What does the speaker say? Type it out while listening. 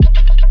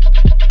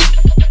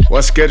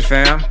What's good,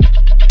 fam?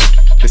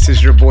 This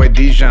is your boy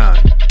Dijon,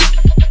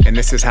 and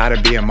this is how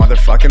to be a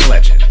motherfucking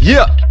legend.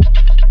 Yeah.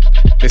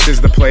 This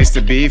is the place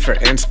to be for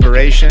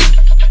inspiration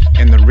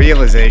and the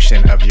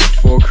realization of your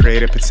full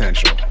creative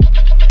potential.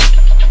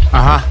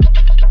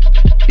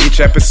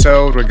 Each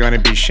episode, we're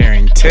going to be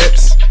sharing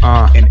tips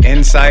and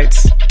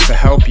insights to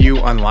help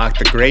you unlock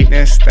the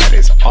greatness that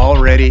is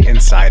already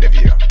inside of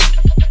you.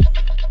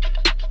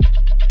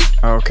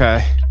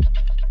 Okay.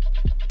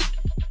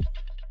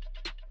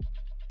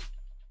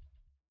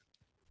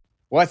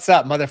 What's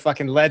up,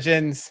 motherfucking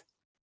legends?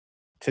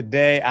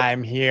 Today,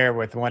 I'm here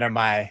with one of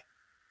my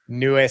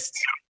newest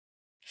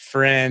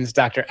friends,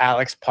 Dr.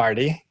 Alex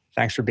Pardhy.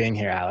 Thanks for being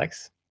here,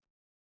 Alex.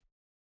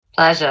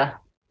 Pleasure.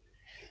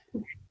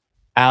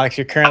 Alex,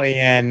 you're currently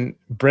in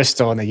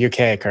Bristol in the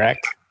UK,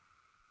 correct?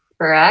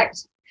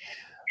 Correct.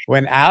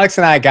 When Alex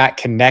and I got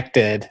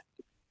connected,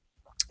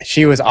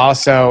 she was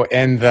also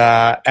in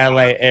the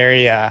LA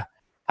area.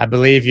 I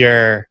believe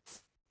your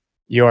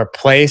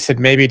place had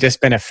maybe just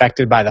been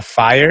affected by the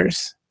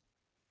fires.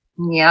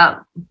 Yeah.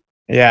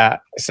 Yeah.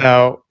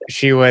 So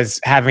she was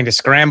having to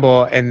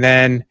scramble, and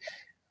then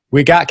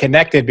we got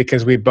connected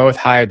because we both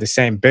hired the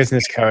same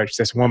business coach,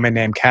 this woman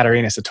named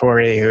Katerina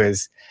Satori, who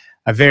is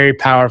a very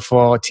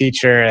powerful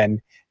teacher and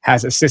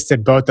has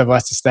assisted both of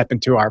us to step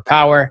into our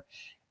power.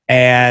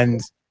 And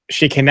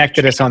she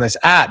connected us on this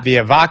app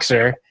via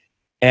Voxer.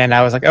 And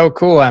I was like, oh,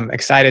 cool. I'm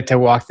excited to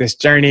walk this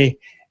journey.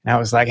 And I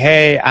was like,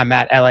 hey, I'm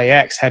at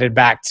LAX, headed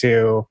back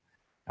to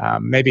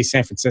maybe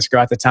San Francisco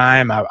at the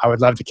time. I would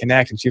love to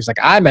connect. And she was like,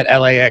 I'm at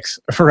LAX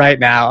right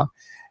now,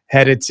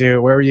 headed to,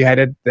 where were you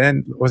headed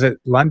then? Was it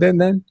London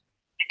then?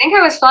 I think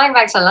I was flying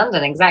back to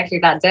London exactly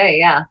that day.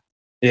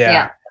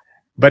 Yeah.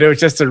 But it was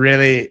just a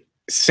really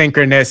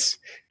synchronous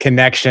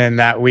connection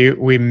that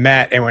we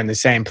met and were in the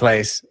same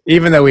place,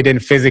 even though we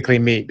didn't physically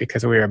meet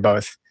because we were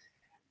both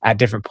at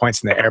different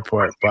points in the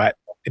airport, but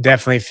it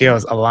definitely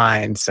feels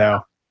aligned.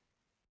 So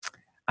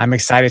I'm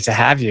excited to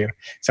have you.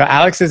 So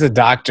Alex is a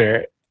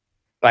doctor,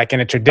 like in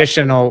a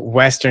traditional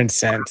Western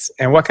sense.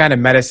 And what kind of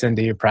medicine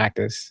do you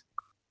practice?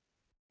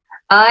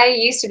 I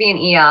used to be an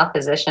ER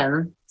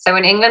physician. So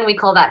in England, we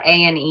call that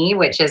A&E,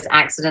 which is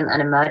accident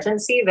and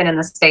emergency. But in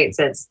the States,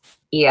 it's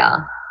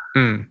ER.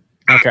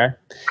 Okay.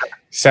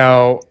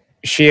 So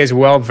she is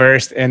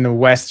well-versed in the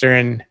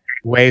Western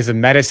ways of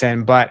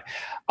medicine, but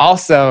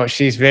also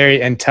she's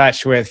very in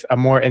touch with a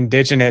more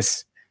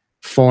indigenous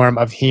form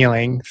of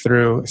healing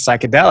through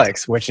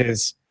psychedelics, which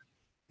is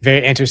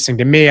very interesting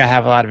to me. I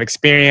have a lot of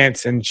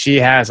experience, and she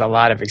has a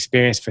lot of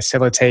experience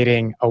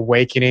facilitating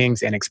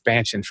awakenings and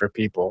expansion for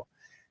people.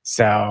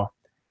 So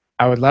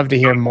I would love to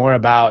hear more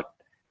about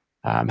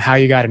how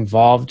you got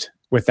involved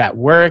with that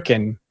work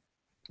and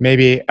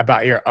maybe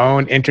about your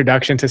own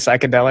introduction to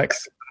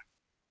psychedelics.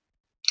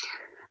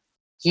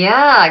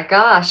 Yeah,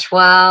 gosh.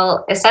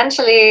 Well,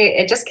 essentially,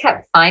 it just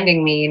kept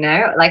finding me,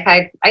 like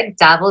I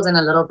dabbled in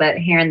a little bit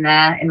here and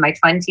there in my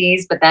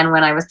 20s, but then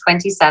when I was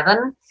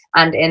 27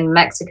 and in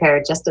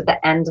Mexico, just at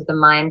the end of the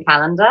Mayan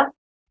calendar,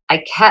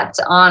 I kept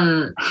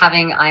on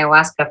having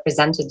ayahuasca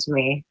presented to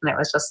me. And it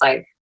was just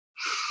like,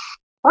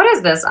 what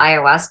is this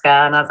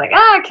ayahuasca? And I was like,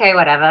 okay,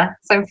 whatever.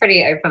 So I'm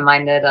pretty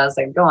open-minded. I was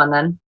like, go on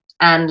then.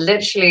 And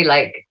literally,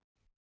 like,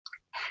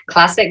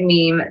 classic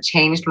meme,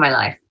 changed my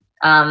life.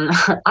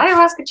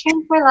 Ayahuasca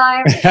changed my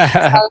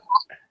life.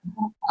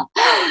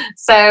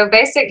 So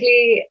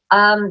basically,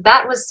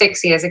 that was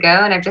 6 years ago,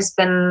 and I've just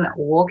been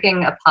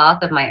walking a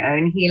path of my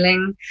own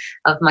healing,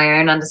 of my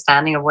own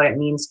understanding of what it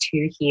means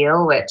to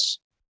heal, which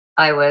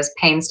I was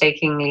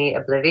painstakingly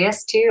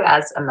oblivious to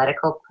as a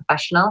medical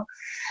professional.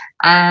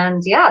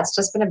 And yeah, it's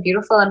just been a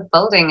beautiful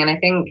unfolding. And I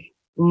think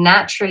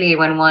naturally,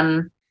 when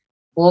one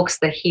walks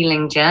the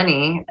healing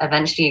journey,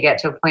 eventually you get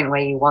to a point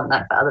where you want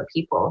that for other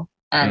people.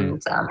 And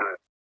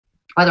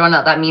whether or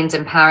not that means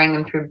empowering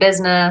them through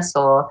business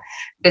or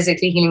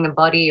physically healing the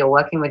body or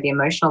working with the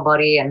emotional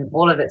body, and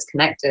all of it's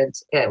connected,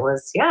 it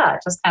was,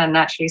 it just kind of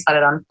naturally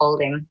started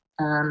unfolding.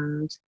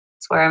 And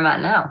that's where I'm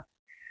at now.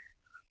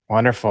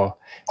 Wonderful.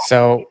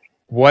 So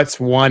what's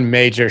one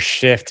major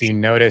shift you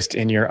noticed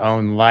in your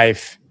own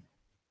life,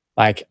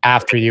 like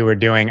after you were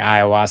doing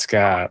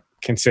ayahuasca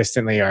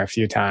consistently or a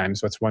few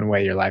times? What's one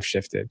way your life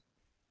shifted?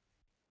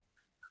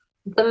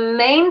 The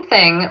main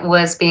thing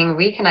was being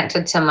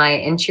reconnected to my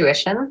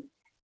intuition,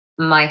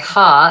 my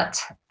heart,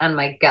 and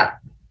my gut,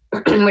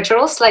 which are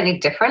all slightly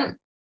different.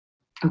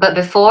 But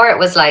before, it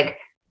was like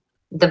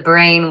the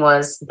brain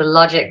was the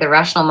logic, the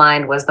rational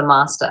mind was the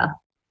master.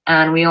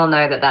 And we all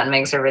know that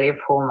makes a really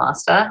poor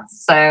master.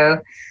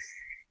 So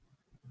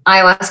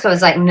ayahuasca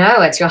was like,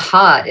 no, it's your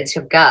heart, it's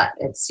your gut.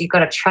 You've got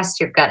to trust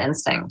your gut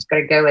instinct. You've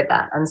got to go with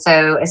that. And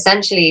so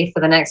essentially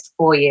for the next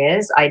 4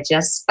 years, I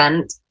just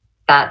spent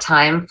that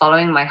time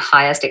following my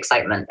highest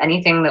excitement.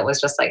 Anything that was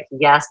just like,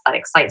 yes, that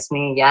excites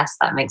me. Yes,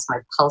 that makes my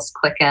pulse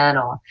quicken,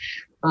 or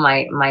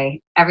my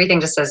everything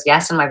just says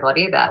yes in my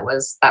body. That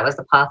was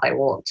the path I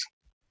walked.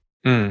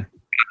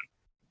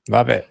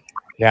 Love it.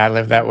 Yeah, I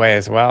live that way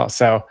as well.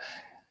 So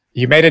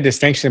you made a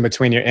distinction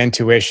between your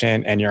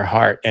intuition and your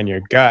heart and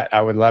your gut.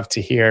 I would love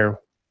to hear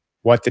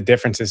what the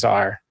differences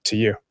are to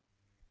you.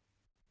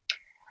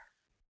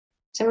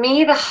 To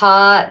me, the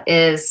heart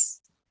is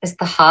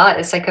the heart.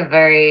 It's like a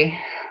very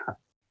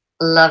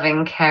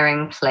loving,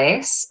 caring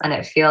place. And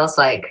it feels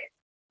like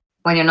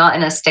when you're not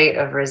in a state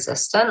of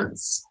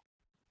resistance,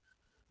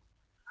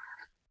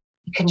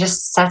 you can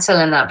just settle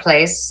in that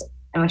place.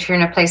 And when you're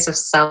in a place of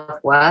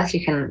self-worth,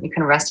 you can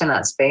rest in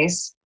that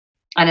space.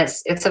 And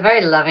it's a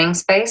very loving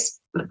space.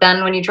 But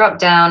then when you drop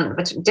down,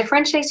 but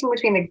differentiating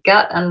between the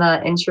gut and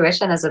the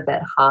intuition is a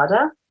bit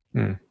harder.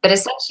 But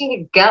essentially,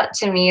 the gut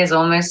to me is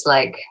almost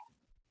like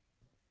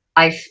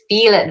I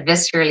feel it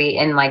viscerally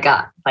in my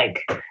gut.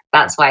 Like,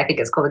 that's why I think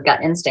it's called a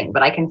gut instinct,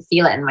 but I can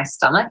feel it in my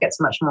stomach. It's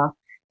much more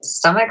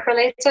stomach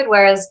related.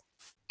 Whereas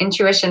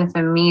intuition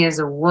for me as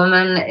a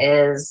woman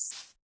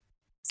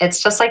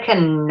it's just like a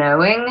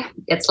knowing.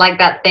 It's like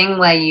that thing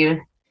where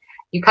you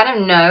kind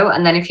of know,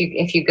 and then if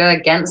you go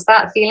against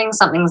that feeling,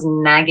 something's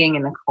nagging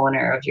in the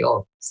corner of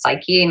your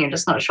psyche and you're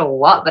just not sure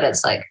what, but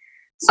it's like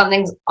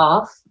something's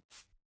off.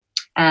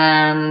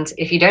 And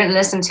if you don't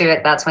listen to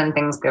it, that's when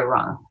things go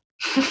wrong.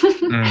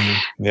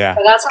 Yeah.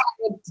 So that's how I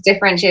would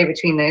differentiate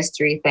between those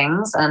three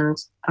things. And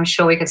I'm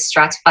sure we could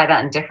stratify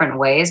that in different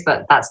ways,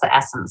 but that's the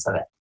essence of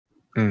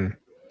it.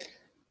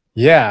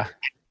 Yeah.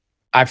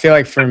 I feel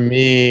like for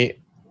me,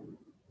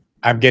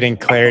 I'm getting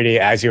clarity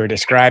as you were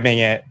describing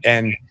it.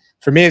 And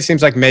for me, it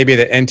seems like maybe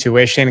the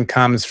intuition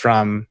comes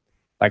from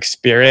like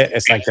spirit.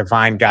 It's like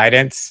divine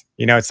guidance.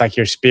 You know, it's like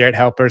your spirit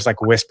helpers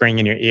like whispering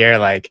in your ear,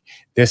 like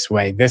this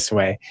way, this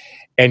way.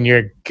 And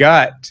your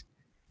gut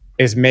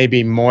is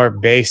maybe more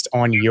based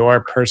on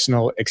your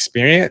personal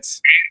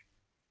experience,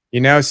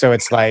 you know? So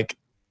it's like,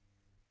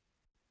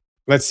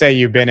 let's say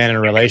you've been in a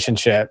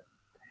relationship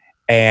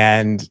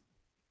and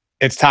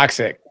it's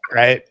toxic,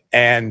 right?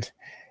 And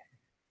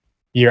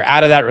you're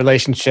out of that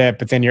relationship,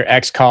 but then your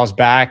ex calls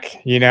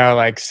back, you know,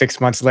 like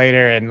 6 months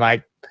later, and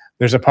like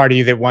there's a part of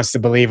you that wants to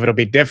believe it'll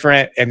be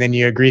different. And then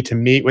you agree to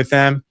meet with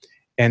them.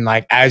 And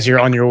like as you're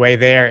on your way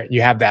there,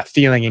 you have that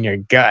feeling in your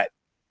gut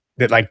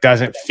that like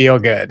doesn't feel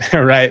good,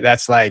 right?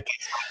 That's like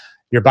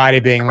your body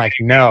being like,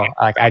 no,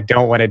 like I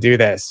don't want to do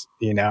this,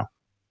 you know?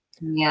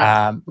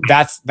 Yeah.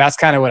 That's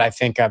kind of what I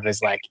think of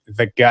as like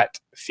the gut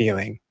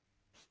feeling.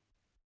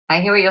 I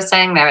hear what you're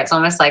saying there. It's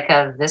almost like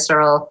a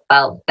visceral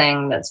felt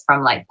thing that's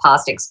from like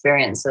past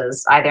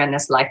experiences, either in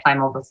this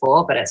lifetime or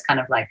before, but it's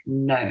kind of like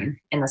known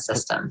in the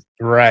system.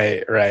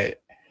 Right.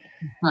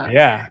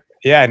 Yeah.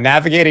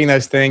 Navigating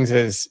those things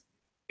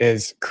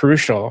is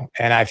crucial.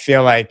 And I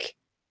feel like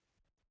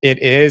it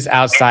is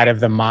outside of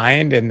the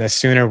mind. And the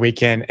sooner we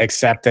can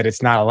accept that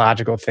it's not a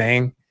logical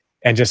thing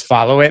and just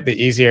follow it, the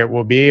easier it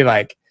will be.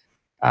 Like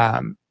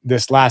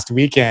this last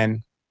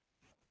weekend,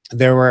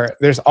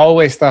 there's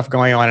always stuff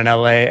going on in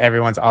LA.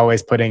 Everyone's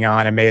always putting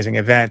on amazing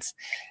events.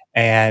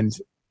 And,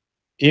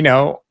 you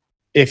know,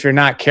 if you're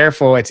not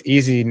careful, it's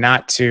easy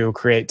not to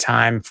create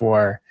time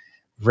for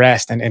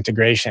rest and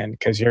integration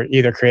because you're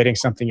either creating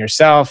something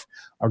yourself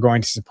or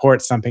going to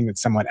support something that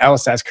someone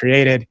else has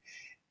created.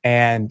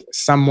 And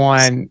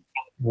someone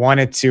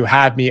wanted to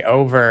have me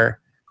over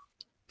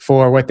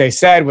for what they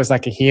said was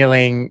like a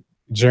healing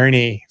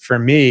journey for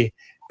me,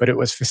 but it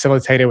was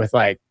facilitated with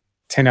like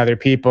 10 other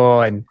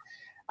people. And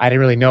I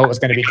didn't really know what was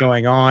going to be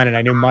going on. And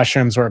I knew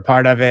mushrooms were a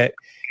part of it.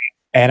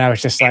 And I was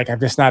just like,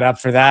 I'm just not up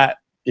for that,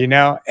 you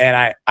know?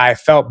 And I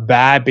felt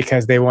bad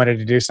because they wanted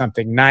to do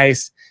something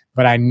nice,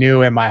 but I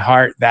knew in my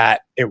heart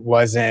that it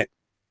wasn't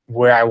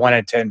where I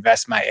wanted to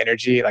invest my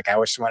energy. Like I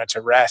just wanted to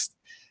rest.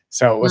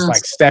 So it was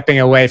like stepping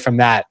away from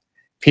that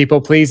people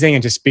pleasing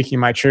and just speaking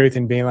my truth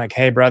and being like,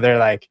 hey brother,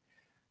 like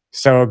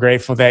so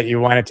grateful that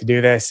you wanted to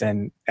do this.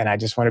 And I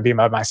just want to be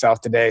by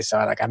myself today. So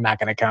like, I'm not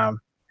going to come,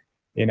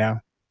 you know?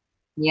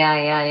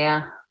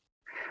 Yeah.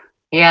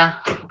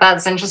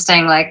 That's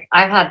interesting. Like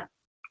I've had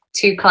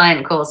 2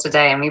 client calls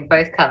today and we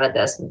both covered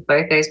this with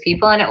both those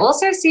people. And it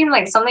also seemed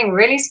like something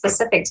really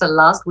specific to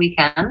last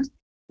weekend.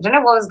 I don't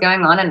know what was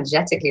going on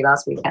energetically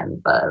last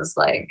weekend, but it was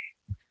like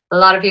a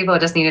lot of people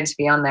just needed to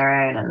be on their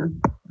own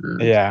and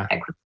yeah.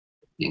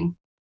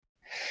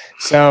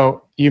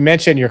 So you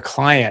mentioned your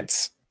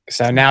clients.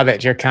 So now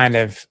that you're kind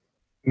of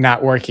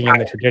not working in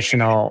the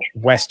traditional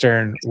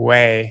Western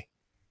way,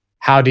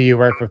 how do you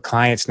work with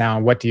clients now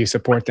and what do you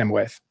support them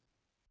with?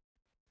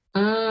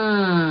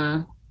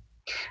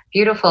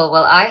 Beautiful.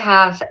 Well, I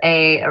have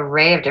an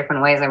array of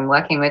different ways I'm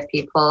working with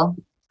people.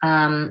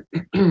 I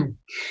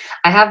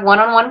have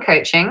one-on-one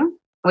coaching,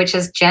 which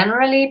is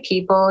generally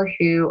people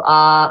who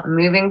are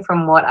moving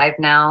from what I've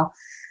now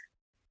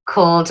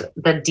called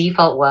the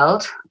default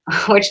world,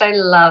 which I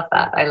love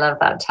that. I love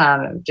that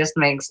term. It just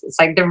makes, it's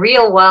like the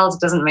real world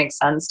doesn't make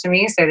sense to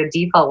me. So the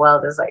default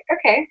world is like,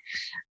 okay.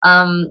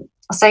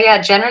 So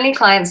yeah, generally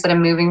clients that are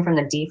moving from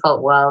the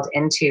default world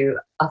into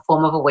a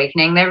form of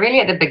awakening, they're really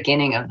at the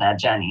beginning of their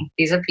journey.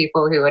 These are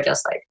people who are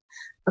just like,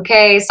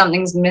 okay,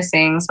 something's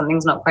missing,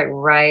 something's not quite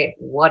right.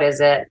 What is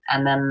it?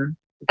 And then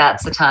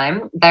that's the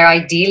time. They're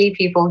ideally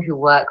people who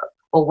work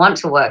or want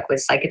to work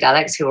with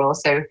psychedelics who are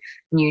also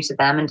new to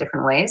them in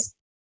different ways.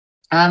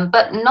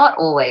 But not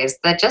always.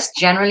 They're just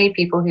generally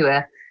people who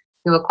are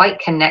who are quite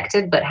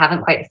connected but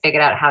haven't quite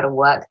figured out how to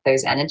work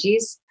those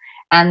energies.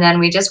 And then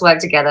we just work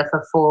together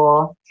for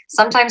 4,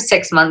 sometimes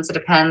 6 months. It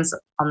depends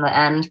on the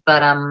end.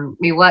 But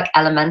we work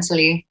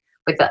elementally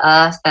with the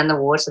earth, then the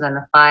water, then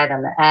the fire,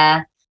 then the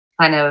air,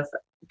 kind of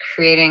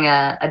creating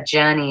a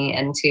journey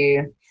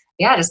into,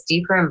 just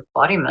deeper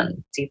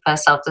embodiment, deeper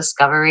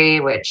self-discovery,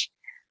 which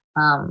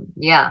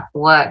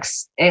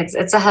works. It's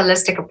a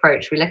holistic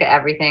approach. We look at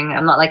everything.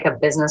 I'm not like a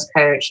business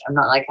coach. I'm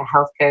not like a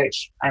health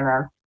coach. I'm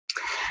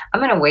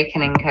an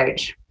awakening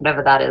coach,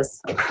 whatever that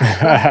is.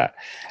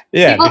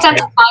 Yeah, people tend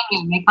to find me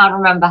and they can't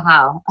remember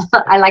how.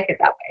 I like it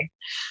that way.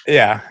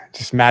 Yeah,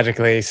 just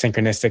magically,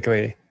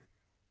 synchronistically.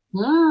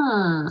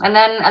 And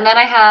then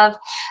I have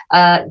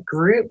a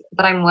group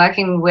that I'm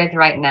working with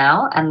right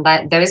now, and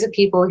those are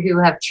people who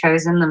have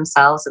chosen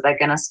themselves that they're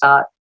going to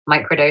start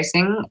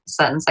microdosing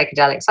certain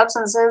psychedelic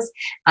substances.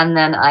 And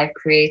then I've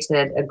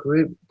created a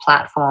group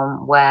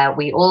platform where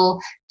we all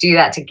do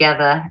that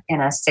together in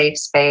a safe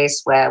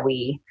space where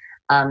we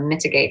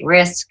mitigate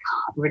risk,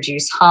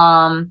 reduce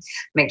harm,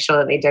 make sure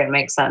that they don't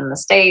make certain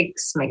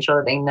mistakes, make sure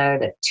that they know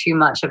that too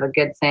much of a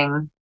good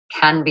thing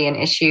can be an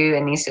issue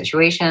in these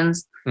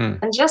situations,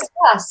 and just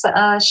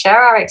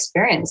share our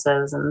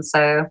experiences. And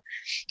so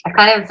I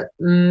kind of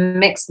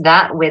mix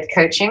that with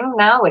coaching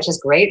now, which is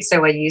great.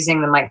 So we're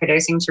using the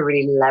microdosing to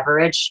really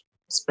leverage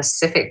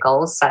specific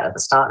goals set at the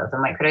start of the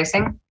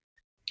microdosing.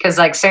 Because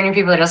like so many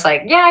people are just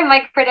like, I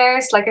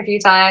microdosed like a few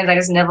times. I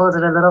just nibbled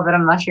at a little bit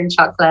of mushroom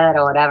chocolate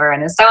or whatever.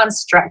 And it's so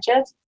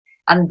unstructured.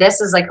 And this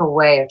is like a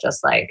way of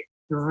just like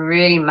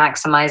really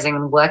maximizing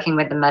and working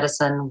with the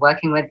medicine,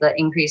 working with the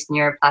increased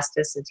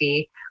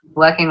neuroplasticity,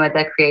 working with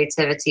their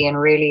creativity, and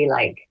really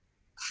like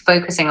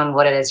focusing on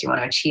what it is you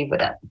want to achieve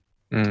with it.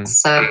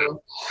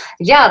 So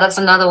that's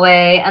another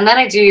way. And then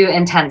I do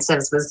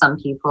intensives with some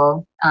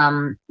people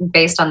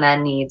based on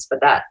their needs, but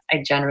that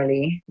I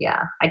generally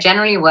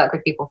work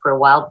with people for a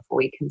while before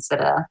we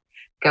consider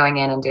going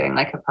in and doing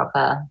like a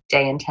proper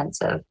day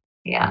intensive.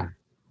 Yeah,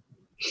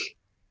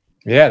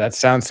 that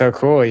sounds so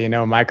cool.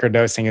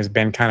 Microdosing has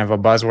been kind of a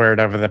buzzword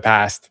over the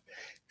past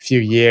few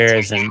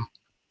years, and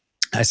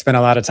I spent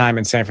a lot of time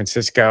in San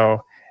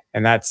Francisco,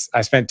 and I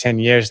spent 10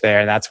 years there,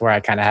 and that's where I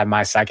kind of had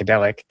my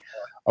psychedelic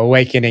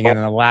awakening. And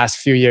in the last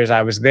few years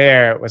I was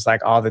there, it was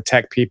like all the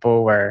tech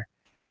people were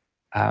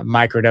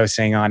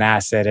microdosing on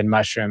acid and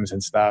mushrooms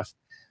and stuff,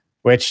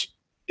 which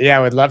I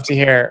would love to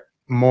hear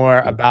more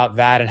about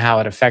that and how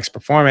it affects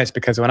performance.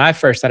 Because when I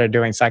first started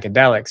doing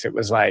psychedelics, it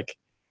was like,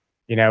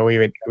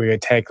 we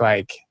would take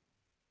like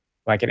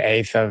an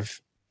eighth of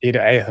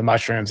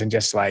mushrooms and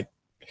just like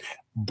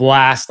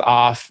blast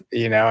off,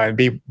 and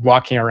be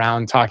walking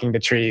around talking to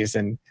trees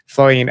and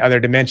floating in other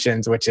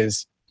dimensions, which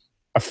is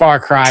a far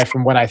cry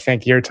from what I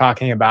think you're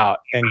talking about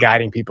and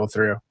guiding people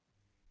through.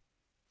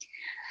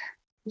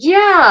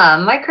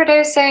 Yeah,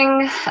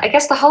 microdosing, I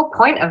guess the whole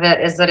point of it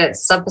is that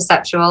it's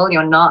subperceptual.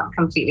 You're not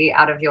completely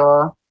out of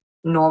your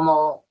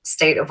normal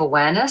state of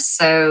awareness.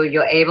 So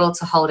you're able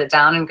to hold it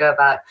down and go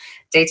about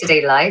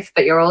day-to-day life,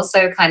 but you're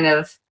also kind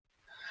of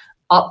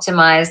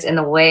optimized in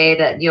the way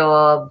that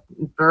your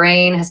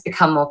brain has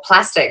become more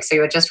plastic. So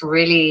you're just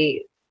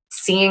really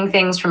seeing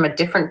things from a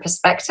different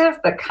perspective,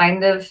 but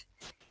kind of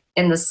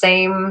in the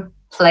same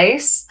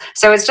place.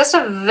 So it's just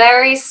a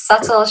very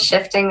subtle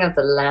shifting of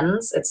the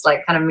lens. It's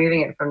like kind of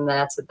moving it from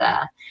there to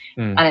there.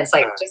 And it's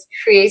like just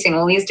creating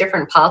all these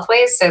different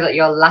pathways so that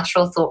your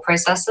lateral thought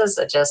processes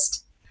are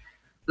just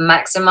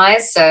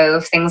maximized. So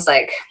things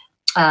like,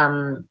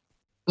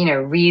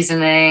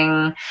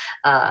 reasoning,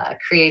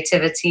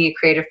 creativity,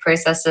 creative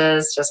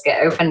processes just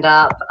get opened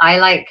up. I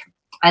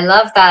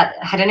love that.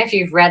 I don't know if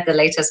you've read the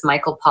latest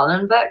Michael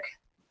Pollan book.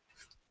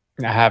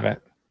 I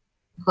haven't.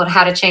 Called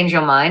How to Change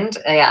Your Mind.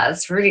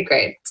 It's really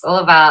great. It's all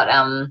about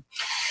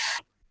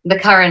the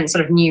current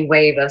sort of new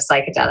wave of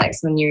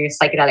psychedelics, the new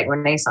psychedelic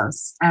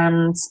renaissance.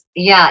 And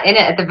in it,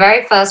 at the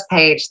very first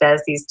page,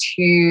 there's these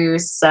 2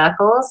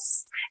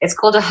 circles. It's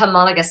called a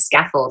homologous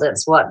scaffold.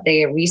 It's what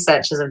the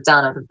researchers have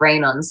done of the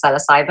brain on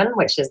psilocybin,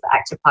 which is the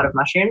active part of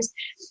mushrooms.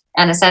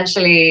 And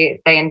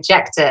essentially they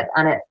inject it,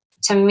 and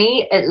to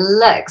me, it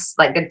looks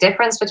like the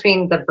difference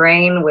between the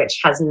brain, which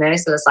has no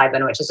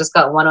psilocybin, which has just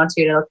got 1 or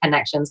 2 little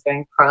connections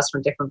going across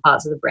from different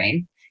parts of the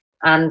brain,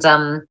 and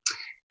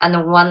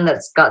the one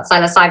that's got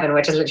psilocybin,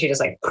 which is literally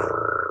just like,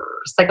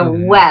 it's like a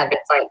web.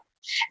 It's like,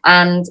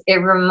 and it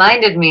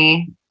reminded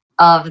me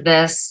of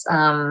this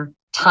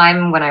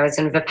time when I was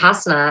in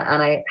Vipassana,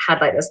 and I had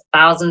like this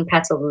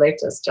 1,000-petaled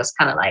lotus just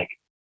kind of like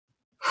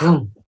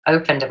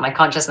opened in my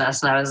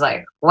consciousness, and I was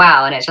like,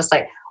 wow. And it's just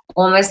like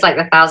almost like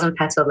the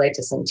 1,000-petaled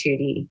lotus in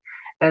 2D.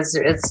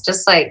 It's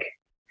just like,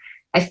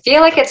 I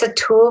feel like it's a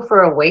tool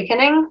for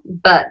awakening.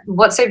 But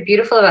what's so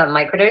beautiful about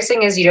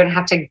microdosing is you don't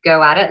have to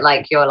go at it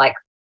like you're like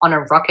on a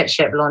rocket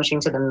ship launching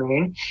to the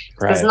moon.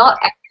 Because not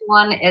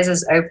everyone is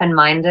as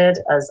open-minded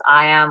as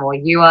I am or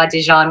you are,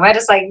 Dijon. We're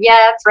just like,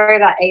 throw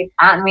that ape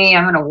at me.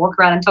 I'm going to walk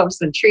around and talk to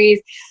some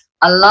trees.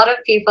 A lot of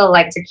people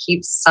like to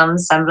keep some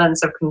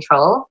semblance of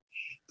control.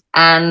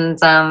 And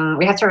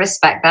we have to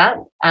respect that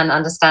and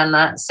understand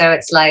that. So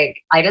it's like,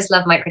 I just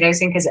love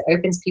microdosing because it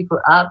opens people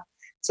up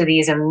to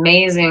this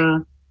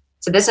amazing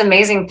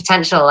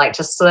potential, like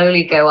to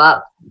slowly go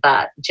up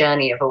that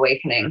journey of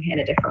awakening in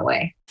a different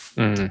way.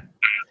 Mm.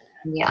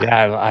 Yeah.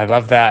 Yeah, I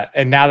love that.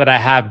 And now that I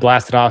have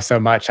blasted off so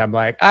much, I'm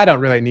like, I don't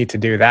really need to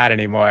do that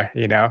anymore.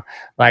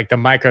 Like the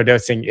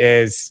microdosing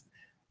is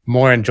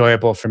more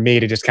enjoyable for me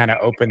to just kind of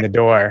open the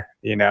door.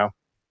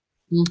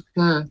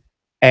 Mm-hmm.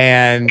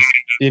 And,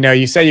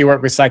 you say you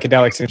work with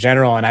psychedelics in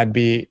general, and I'd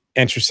be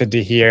interested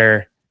to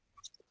hear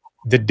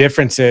the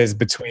differences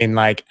between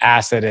like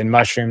acid and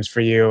mushrooms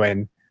for you,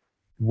 and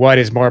what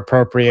is more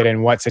appropriate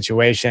in what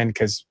situation.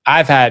 Because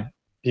I've had,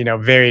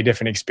 very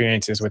different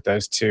experiences with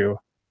those two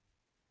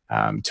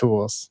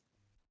tools.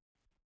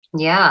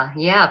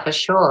 Yeah, for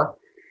sure.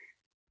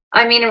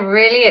 I mean,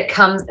 really, it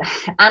comes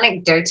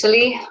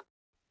anecdotally.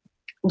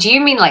 Do you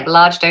mean like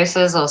large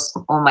doses or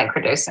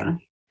microdosing?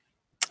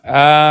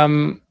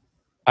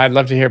 I'd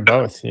love to hear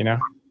both.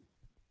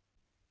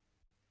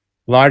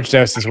 Large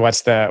doses.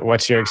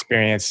 What's your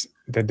experience?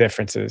 The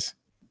differences.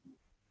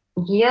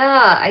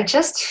 Yeah, I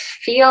just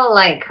feel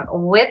like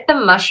with the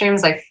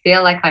mushrooms, I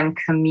feel like I'm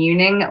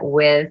communing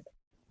with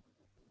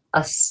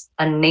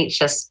a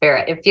nature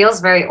spirit. It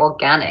feels very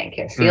organic.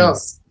 It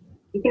feels,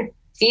 you can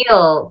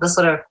feel the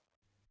sort of,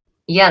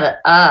 the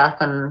earth,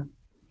 and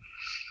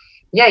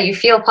you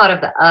feel part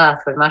of the earth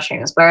with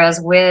mushrooms. Whereas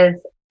with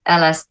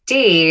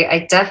LSD,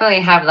 I definitely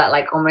have that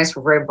like almost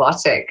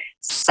robotic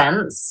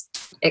sense.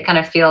 It kind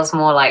of feels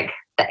more like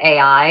the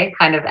AI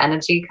kind of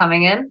energy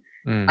coming in.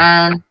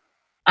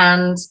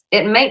 And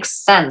it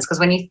makes sense because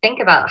when you think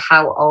about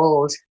how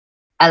old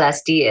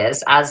LSD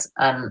is as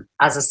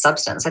a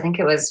substance, I think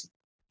it was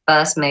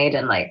first made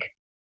in like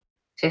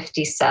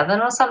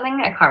 57 or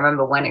something. I can't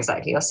remember when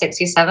exactly, or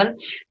 67.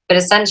 But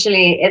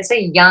essentially, it's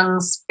a young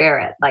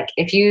spirit. Like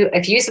if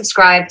you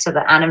subscribe to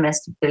the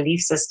animist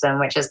belief system,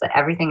 which is that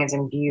everything is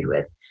imbued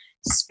with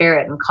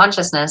spirit and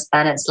consciousness,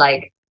 then it's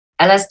like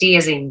LSD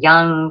is a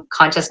young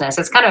consciousness.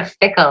 It's kind of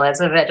fickle.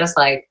 It's a bit just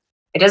like,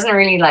 it doesn't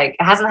really like,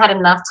 it hasn't had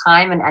enough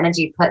time and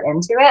energy put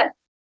into it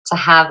to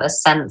have a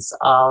sense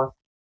of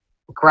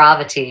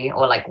gravity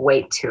or like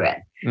weight to it.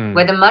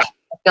 Where the mushrooms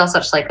feel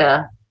such like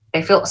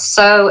they feel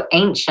so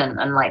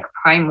ancient and like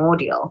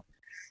primordial.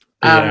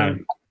 I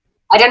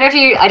don't know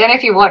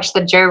if you watched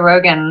the Joe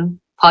Rogan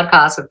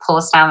podcast with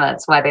Paul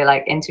Stamets where they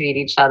like interviewed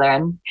each other,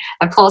 and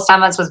Paul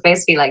Stamets was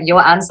basically like,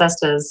 your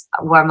ancestors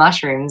were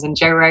mushrooms, and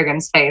Joe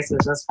Rogan's face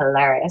was just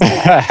hilarious.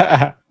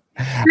 I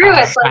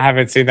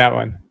haven't seen that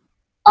one.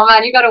 Oh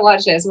man, you got to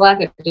watch it. It's worth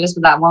it just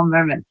for that one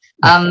moment.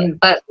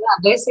 But yeah,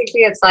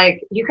 basically it's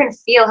like you can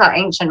feel how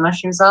ancient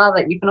mushrooms are,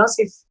 but you can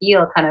also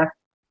feel kind of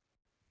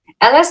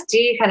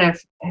LSD kind of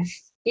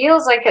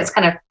feels like it's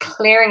kind of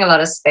clearing a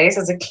lot of space.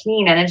 There's a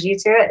clean energy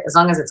to it, as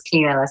long as it's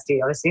clean LSD,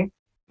 obviously.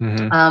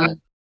 And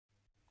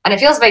it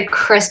feels very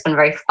crisp and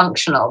very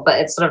functional, but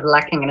it's sort of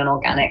lacking in an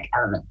organic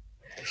element.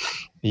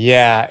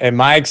 Yeah, in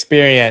my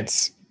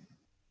experience,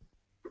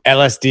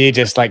 LSD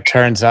just like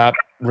turns up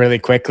really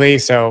quickly.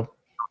 So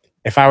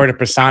if I were to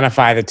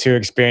personify the two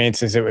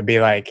experiences, it would be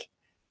like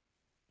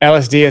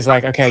LSD is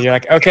like, okay, you're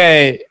like,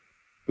 okay,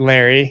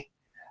 Larry,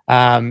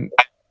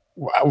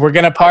 we're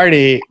going to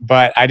party,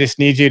 but I just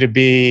need you to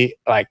be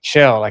like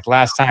chill. Like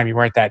last time you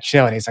weren't that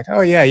chill. And he's like,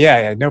 oh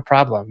yeah, no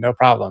problem.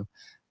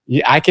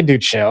 Yeah, I can do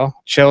chill.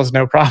 Chill's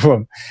no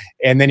problem.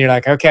 And then you're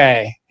like,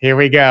 okay, here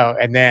we go.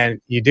 And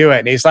then you do it.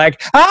 And he's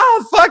like,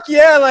 oh, fuck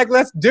yeah, like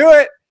let's do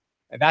it.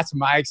 And that's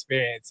my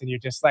experience. And you're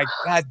just like,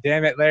 God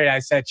damn it, Larry, I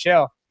said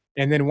chill.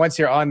 And then once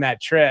you're on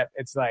that trip,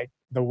 it's like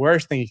the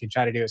worst thing you can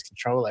try to do is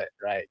control it,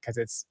 right? Because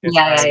it's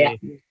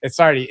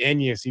already in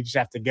you, so you just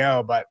have to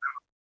go. But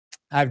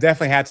I've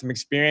definitely had some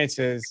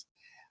experiences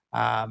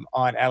on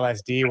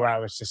LSD where I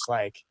was just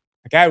like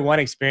I had one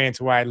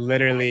experience where I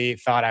literally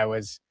thought I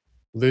was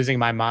losing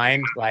my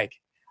mind. Like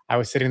I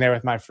was sitting there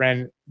with my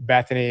friend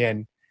Bethany,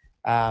 and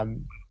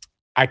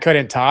I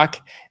couldn't talk.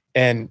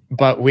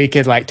 But we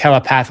could like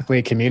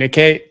telepathically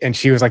communicate, and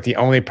she was like the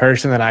only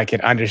person that I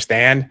could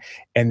understand,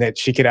 and that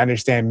she could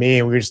understand me.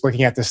 And we were just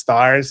looking at the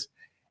stars,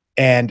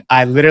 and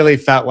I literally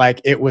felt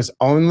like it was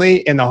only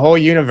in the whole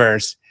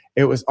universe,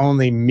 it was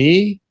only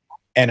me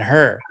and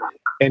her.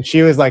 And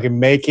she was like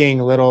making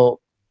little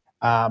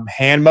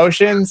hand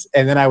motions,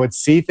 and then I would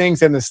see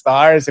things in the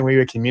stars, and we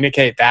would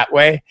communicate that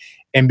way.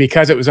 And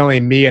because it was only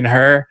me and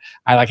her,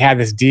 I like had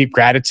this deep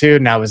gratitude,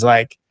 and I was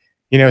like,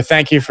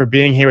 thank you for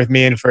being here with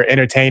me and for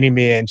entertaining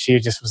me. And she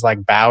just was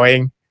like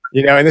bowing,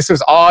 and this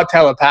was all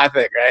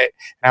telepathic, right?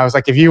 And I was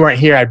like, if you weren't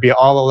here, I'd be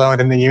all alone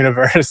in the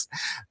universe,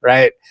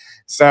 right?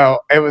 So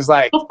it was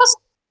like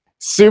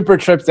super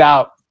tripped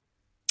out.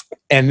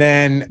 And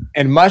then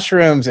in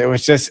mushrooms,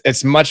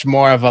 it's much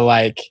more of a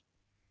like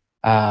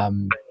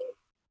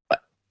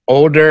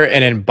older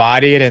and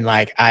embodied. And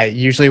like, I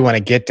usually want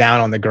to get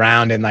down on the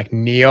ground and like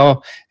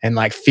kneel and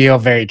like feel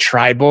very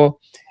tribal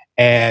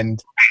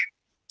and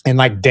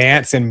like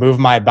dance and move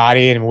my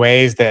body in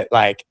ways that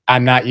like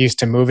I'm not used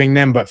to moving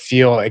them, but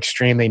feel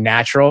extremely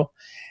natural.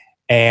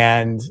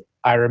 And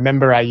I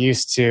remember I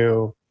used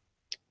to,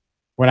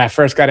 when I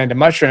first got into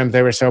mushrooms,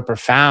 they were so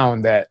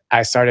profound that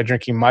I started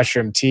drinking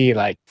mushroom tea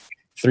like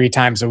 3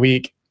 times a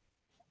week.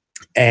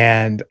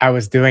 And I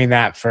was doing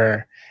that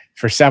for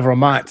several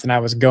months. And I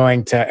was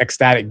going to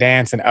ecstatic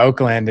dance in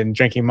Oakland and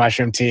drinking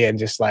mushroom tea and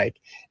just like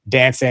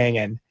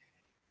dancing.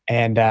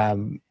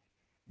 And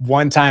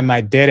one time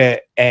I did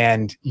it,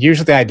 and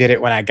usually I did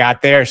it when I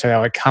got there. So I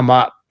would come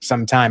up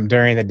sometime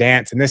during the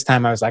dance. And this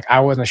time I was like,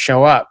 I wasn't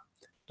show up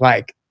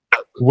like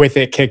with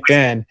it kicked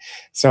in.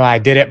 So I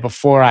did it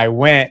before I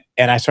went,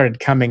 and I started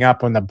coming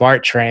up on the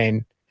BART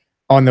train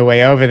on the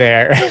way over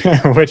there,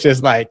 which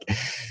is like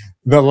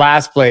the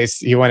last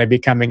place you want to be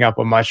coming up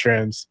with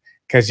mushrooms,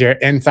 because you're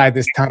inside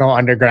this tunnel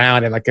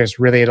underground and like there's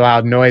really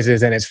loud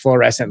noises and it's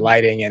fluorescent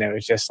lighting. And it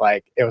was just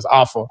like, it was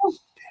awful.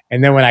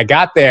 And then when I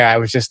got there, I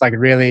was just like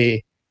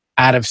really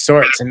out of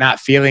sorts and not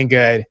feeling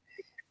good.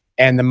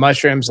 And the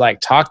mushrooms like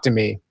talked to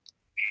me.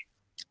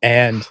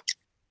 And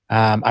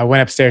I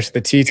went upstairs to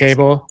the tea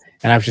table,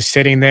 and I was just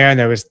sitting there, and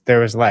there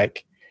was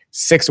like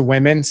 6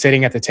 women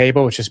sitting at the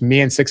table, which is me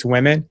and 6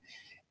 women.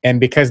 And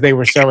because they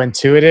were so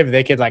intuitive,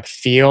 they could like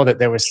feel that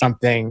there was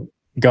something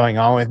going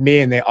on with me,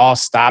 and they all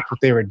stopped what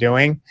they were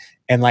doing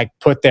and like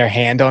put their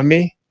hand on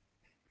me.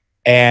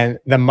 And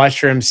the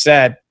mushrooms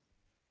said,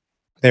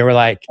 they were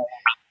like,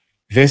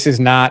 this is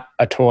not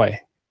a toy,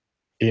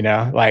 you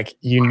know, like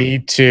you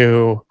need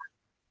to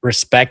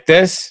respect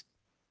this,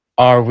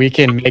 or we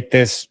can make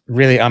this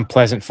really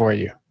unpleasant for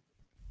you.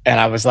 And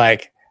I was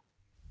like,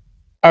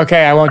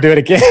 okay, I won't do it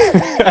again.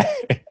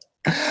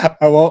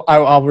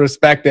 I'll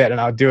respect it,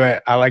 and I'll do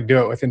it. I like do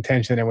it with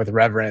intention and with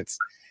reverence.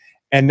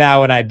 And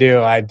now when I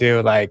do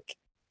like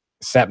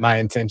set my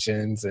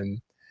intentions and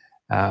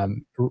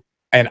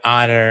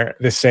honor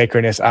the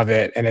sacredness of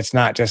it. And it's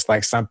not just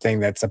like something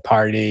that's a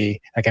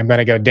party. Like I'm going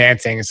to go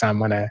dancing, so I'm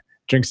going to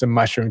drink some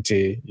mushroom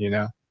tea, you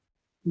know?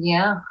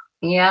 Yeah.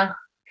 Yeah.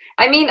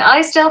 I mean,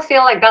 I still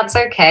feel like that's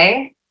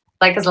okay.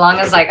 Like as long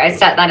as like I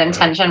set that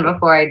intention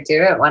before I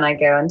do it when I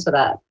go into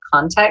that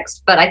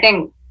context. But I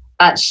think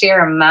that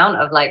sheer amount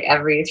of like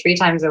every 3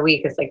 times a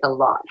week is like a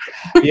lot.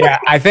 Yeah,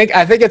 I think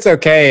it's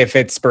okay if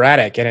it's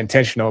sporadic and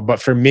intentional. But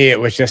for me,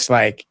 it was just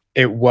like,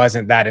 it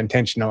wasn't that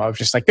intentional. I was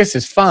just like, this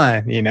is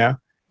fun, you know?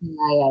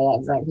 Yeah,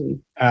 exactly.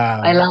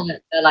 I love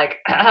it. They're like,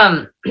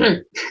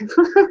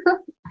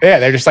 yeah,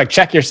 they're just like,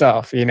 check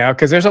yourself, you know?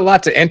 Because there's a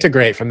lot to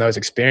integrate from those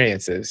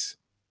experiences.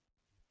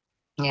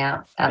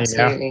 Yeah,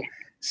 absolutely. You know?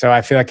 So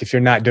I feel like if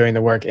you're not doing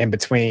the work in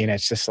between,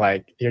 it's just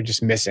like, you're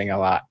just missing a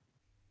lot.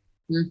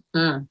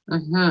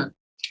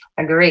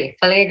 Agree.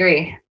 Fully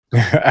agree.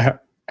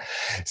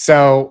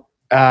 So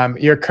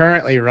you're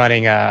currently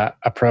running a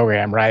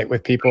program, right,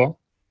 with people?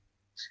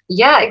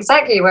 Yeah,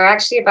 exactly. We're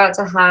actually about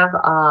to have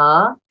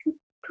our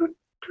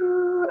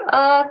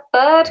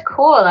 3rd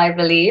call, I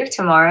believe,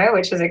 tomorrow,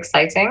 which is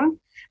exciting.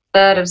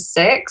 3rd of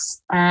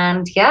 6.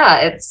 And yeah,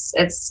 it's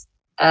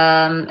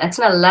an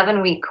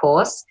 11-week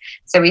course.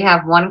 So we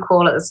have 1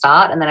 call at the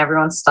start, and then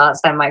everyone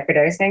starts their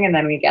microdosing, and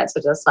then we get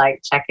to just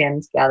like check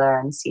in together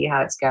and see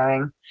how it's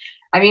going.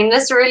 I mean,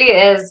 this really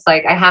is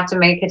like, I have to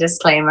make a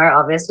disclaimer,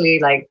 obviously,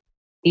 like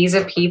these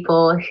are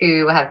people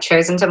who have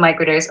chosen to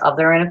microdose of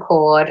their own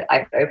accord.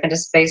 I've opened a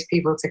space for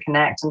people to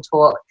connect and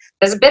talk.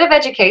 There's a bit of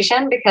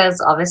education because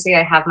obviously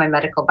I have my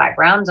medical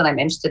background and I'm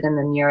interested in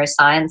the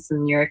neuroscience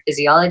and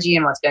neurophysiology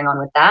and what's going on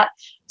with that.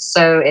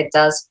 So it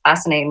does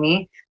fascinate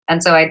me.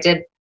 And so I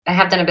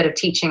have done a bit of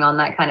teaching on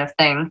that kind of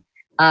thing.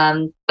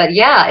 But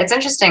yeah, it's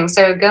interesting.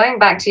 So going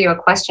back to your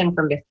question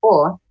from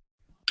before,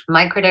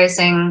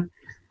 microdosing,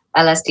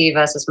 LSD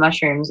versus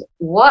mushrooms,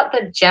 what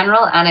the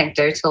general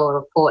anecdotal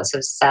reports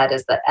have said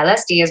is that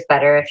LSD is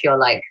better if you're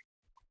like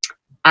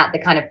at the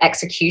kind of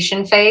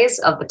execution phase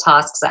of the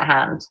tasks at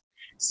hand.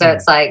 So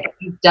it's like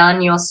you've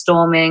done your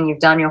storming,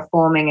 you've done your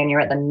forming, and you're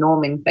at the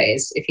norming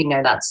phase, if you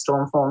know that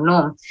storm, form,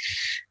 norm.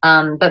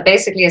 But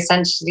basically,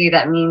 essentially,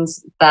 that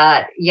means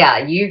that, yeah,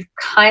 you've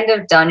kind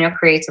of done your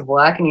creative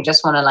work and you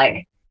just want to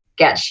like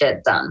get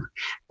shit done.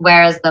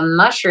 Whereas the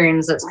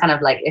mushrooms, it's kind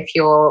of like if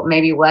you're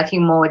maybe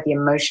working more with the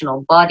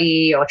emotional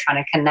body or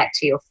trying to connect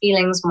to your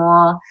feelings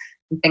more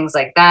and things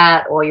like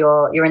that, or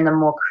you're in the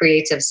more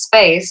creative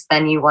space,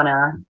 then you want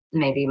to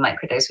maybe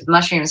microdose with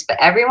mushrooms. But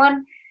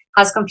everyone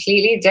has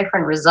completely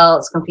different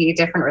results, completely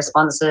different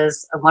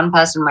responses. One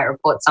person might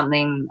report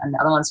something and the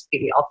other one's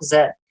completely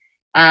opposite.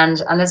 And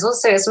there's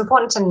also, it's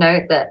important to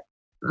note that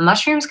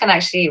mushrooms can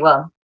actually,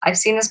 well, I've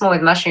seen this more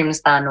with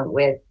mushrooms than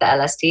with the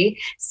LSD,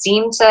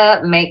 seem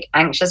to make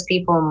anxious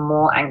people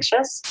more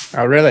anxious.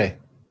 Oh, really?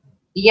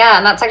 Yeah,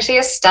 and that's actually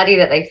a study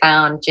that they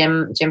found.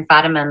 Jim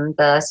Fadiman,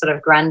 the sort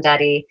of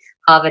granddaddy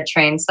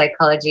Harvard-trained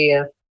psychology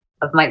of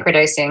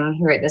microdosing,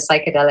 who wrote the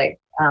psychedelic,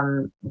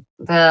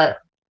 the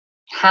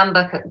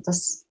handbook,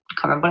 this, I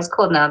can't remember what it's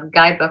called now, the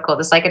guidebook or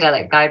the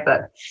psychedelic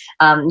guidebook.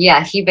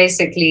 Yeah, he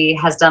basically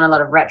has done a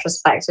lot of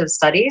retrospective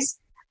studies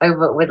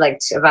over with like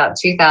about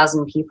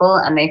 2,000 people,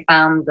 and they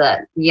found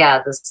that,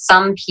 yeah, there's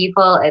some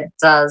people it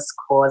does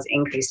cause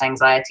increased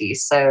anxiety.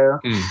 So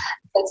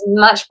It's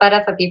much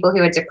better for people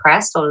who are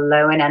depressed or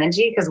low in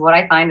energy, because what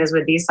I find is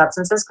with these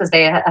substances, because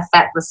they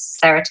affect the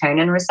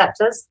serotonin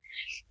receptors,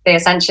 they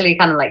essentially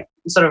kind of like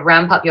sort of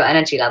ramp up your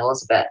energy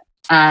levels a bit.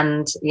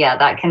 And yeah,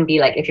 that can be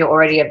like, if you're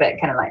already a bit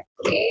kind of like,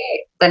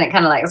 then it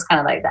kind of like, it's kind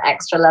of like the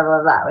extra level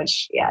of that,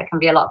 which yeah, it can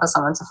be a lot for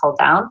someone to hold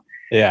down.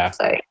 Yeah.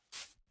 So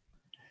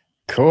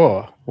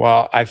cool.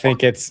 Well, I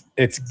think it's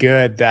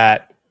good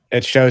that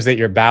it shows that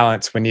you're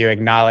balanced when you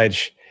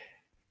acknowledge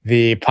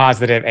the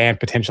positive and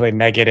potentially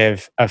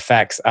negative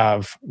effects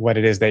of what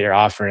it is that you're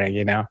offering,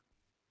 you know?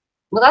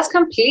 well, that's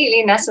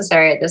completely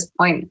necessary at this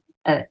point,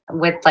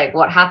 with like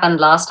what happened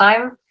last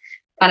time,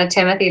 kind of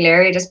Timothy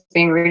Leary just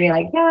being really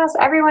like, yes,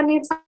 everyone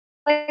needs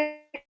like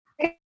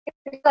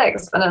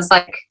sex. And it's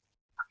like,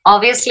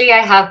 obviously I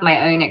have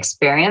my own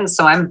experience,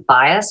 so I'm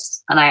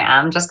biased and I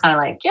am just kind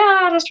of like,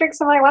 yeah, just drink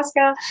some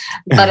ayahuasca.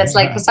 But it's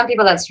like, for some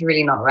people that's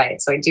really not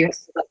right. So I do have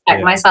to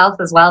protect myself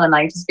as well, and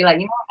I just be like,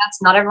 you know what,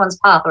 that's not everyone's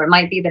path. Or it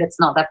might be that it's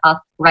not their path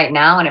right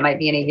now, and it might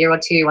be in a year or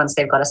two once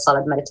they've got a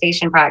solid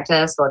meditation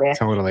practice, or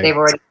they've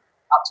already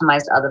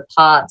optimized other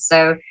parts.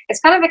 So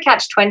it's kind of a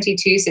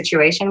catch-22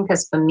 situation,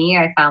 because for me,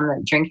 I found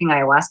that drinking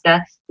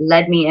ayahuasca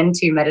led me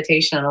into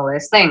meditation and all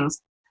those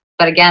things.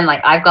 But again,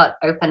 like, I've got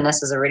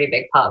openness as a really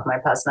big part of my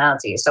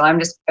personality. So I'm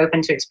just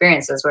open to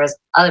experiences, whereas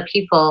other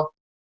people,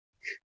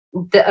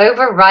 the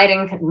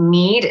overriding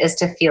need is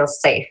to feel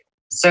safe.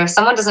 So if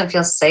someone doesn't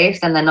feel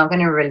safe, then they're not going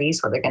to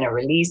release what they're going to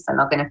release. They're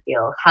not going to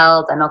feel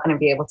held. They're not going to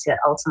be able to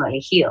ultimately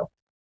heal.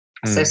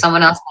 So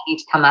someone else might need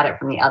to come at it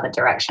from the other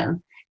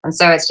direction. And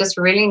so it's just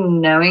really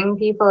knowing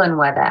people and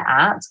where they're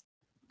at,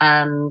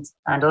 and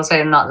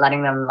also not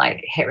letting them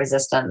like hit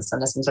resistance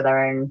and listen to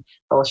their own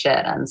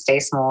bullshit and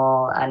stay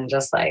small and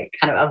just like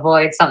kind of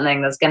avoid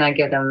something that's going to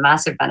give them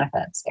massive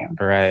benefits. So,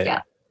 right.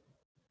 Yeah.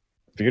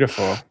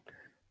 Beautiful.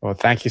 Well,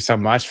 thank you so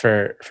much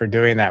for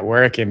doing that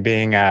work and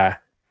being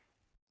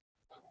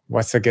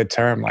what's a good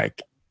term?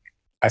 Like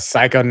a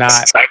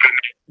psychonaut,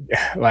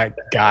 like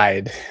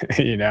guide,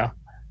 you know?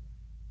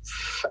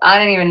 I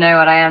don't even know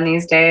what I am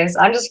these days.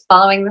 I'm just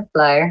following the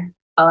flow,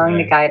 following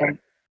the guidance.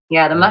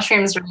 Yeah, the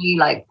mushrooms really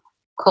like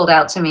called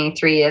out to me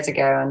 3 years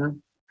ago,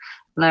 and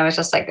I was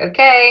just like,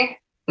 okay.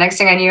 Next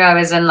thing I knew, I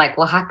was in like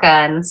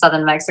Oaxaca in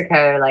southern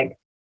Mexico, like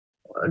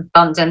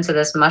bumped into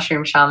this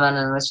mushroom shaman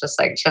and was just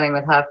like chilling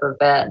with her for a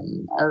bit.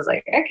 And I was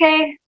like,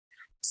 okay,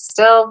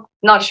 still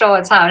not sure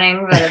what's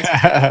happening, but it's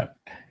had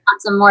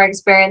some more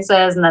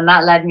experiences. And then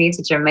that led me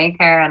to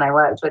Jamaica, and I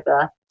worked with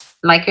a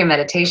micro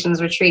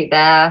meditations retreat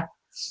there.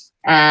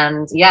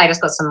 And yeah, I just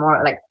got some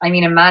more, like, I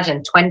mean,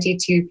 imagine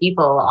 22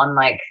 people on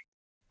like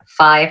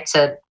 5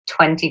 to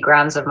 20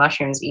 grams of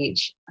mushrooms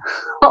each,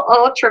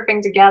 all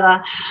tripping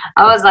together.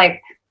 I was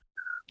like,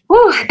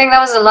 whew, I think that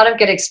was a lot of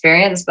good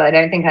experience, but I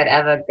don't think I'd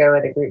ever go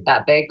with a group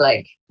that big.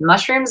 Like,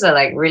 mushrooms are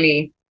like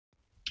really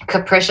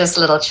capricious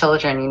little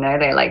children, you know,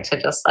 they like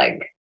to just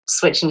like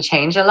switch and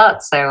change a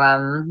lot. So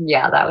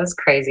yeah, that was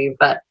crazy.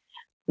 But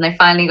when I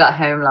finally got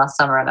home last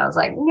summer, and I was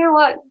like, you know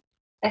what?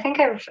 I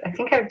think I've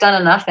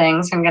done enough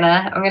things. I'm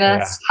gonna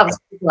help some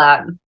people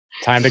out.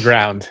 Time to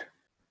ground.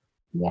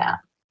 Yeah.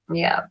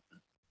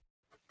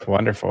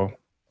 Wonderful.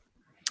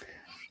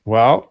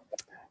 Well,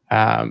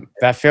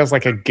 that feels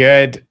like a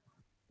good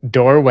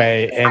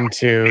doorway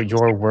into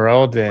your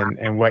world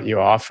and what you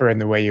offer and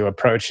the way you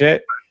approach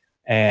it.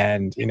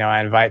 And, you know,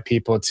 I invite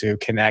people to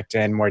connect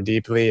in more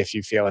deeply if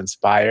you feel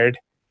inspired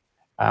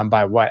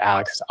by what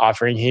Alex is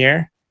offering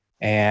here.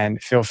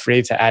 And feel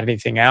free to add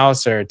anything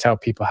else or tell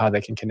people how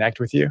they can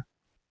connect with you.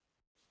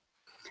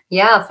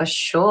 Yeah, for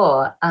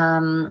sure.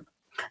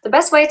 The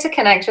best way to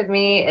connect with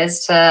me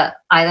is to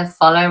either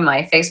follow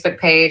my Facebook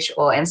page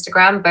or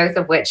Instagram, both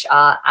of which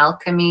are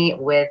Alchemy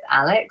with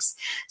Alex.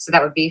 So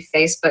that would be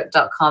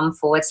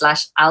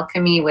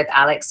facebook.com/alchemy with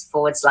Alex /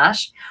 or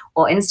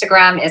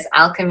Instagram is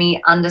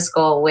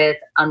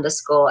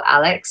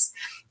alchemy_with_Alex.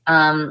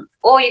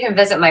 Or you can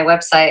visit my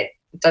website,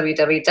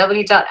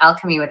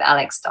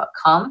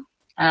 www.alchemywithalex.com.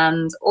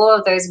 And all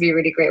of those would be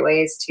really great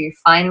ways to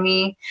find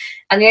me.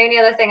 And the only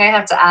other thing I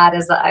have to add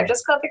is that I've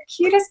just got the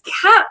cutest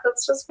cat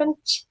that's just been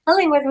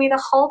chilling with me the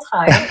whole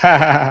time.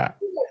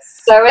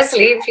 So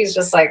asleep, he's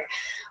just like,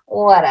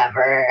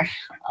 whatever.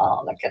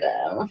 Oh, look at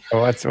him.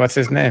 What's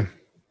his name?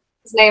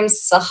 His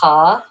name's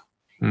Sahar.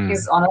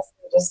 He's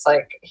honestly just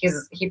like,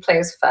 he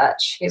plays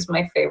fetch. He's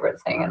my favorite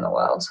thing in the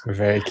world.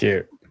 Very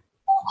cute.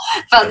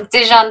 But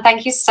Dijon,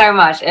 thank you so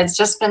much. It's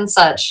just been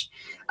such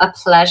a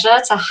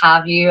pleasure to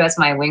have you as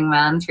my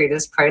wingman through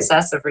this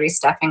process of really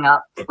stepping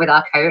up with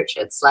our coach.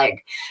 It's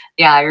like,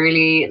 yeah, I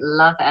really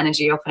love the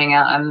energy you're putting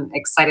out. I'm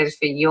excited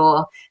for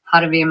your How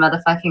to Be a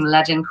Motherfucking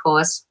Legend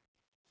course.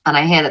 And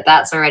I hear that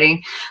that's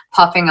already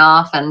popping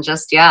off, and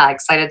just, yeah,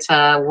 excited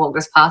to walk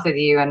this path with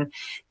you and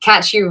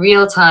catch you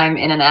real time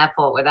in an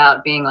airport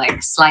without being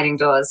like sliding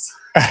doors.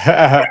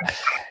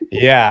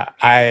 Yeah,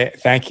 I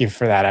thank you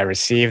for that. I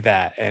received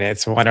that. And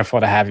it's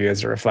wonderful to have you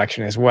as a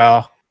reflection as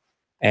well.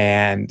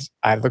 And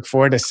I look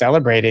forward to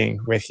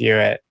celebrating with you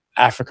at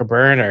Africa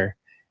Burn or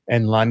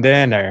in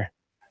London or,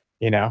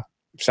 you know,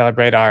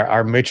 celebrate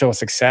our mutual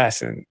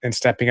success and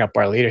stepping up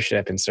our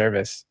leadership and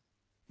service.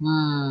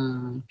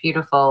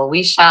 Beautiful.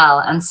 We shall,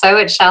 and so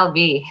it shall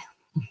be.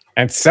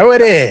 And so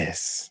it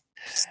is.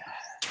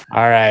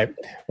 All right.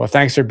 Well,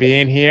 thanks for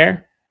being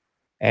here.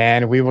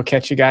 And we will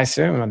catch you guys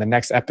soon on the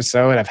next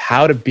episode of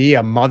How to Be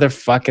a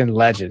Motherfucking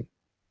Legend.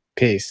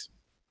 Peace.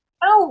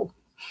 Oh.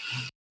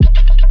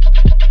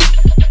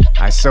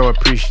 I so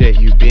appreciate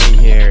you being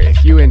here.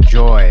 If you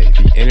enjoy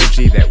the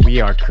energy that we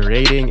are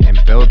creating and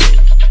building,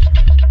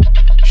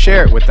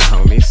 share it with the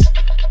homies.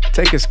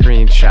 Take a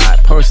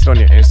screenshot, post it on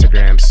your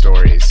Instagram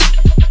stories.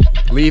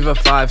 Leave a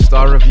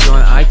 5-star review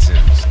on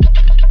iTunes.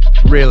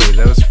 Really,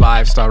 those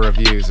 5-star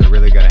reviews are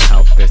really going to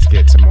help this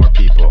get to more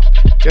people.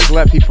 Just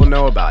let people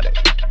know about it.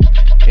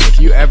 And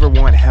if you ever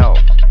want help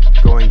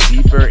going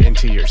deeper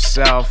into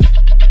yourself,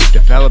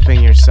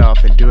 developing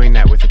yourself, and doing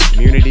that with a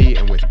community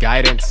and with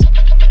guidance,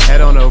 head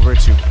on over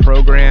to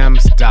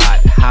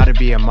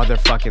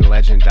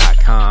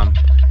programs.howtobeamotherfuckinglegend.com,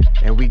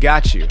 and we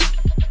got you.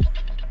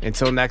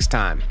 Until next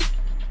time,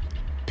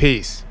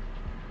 peace.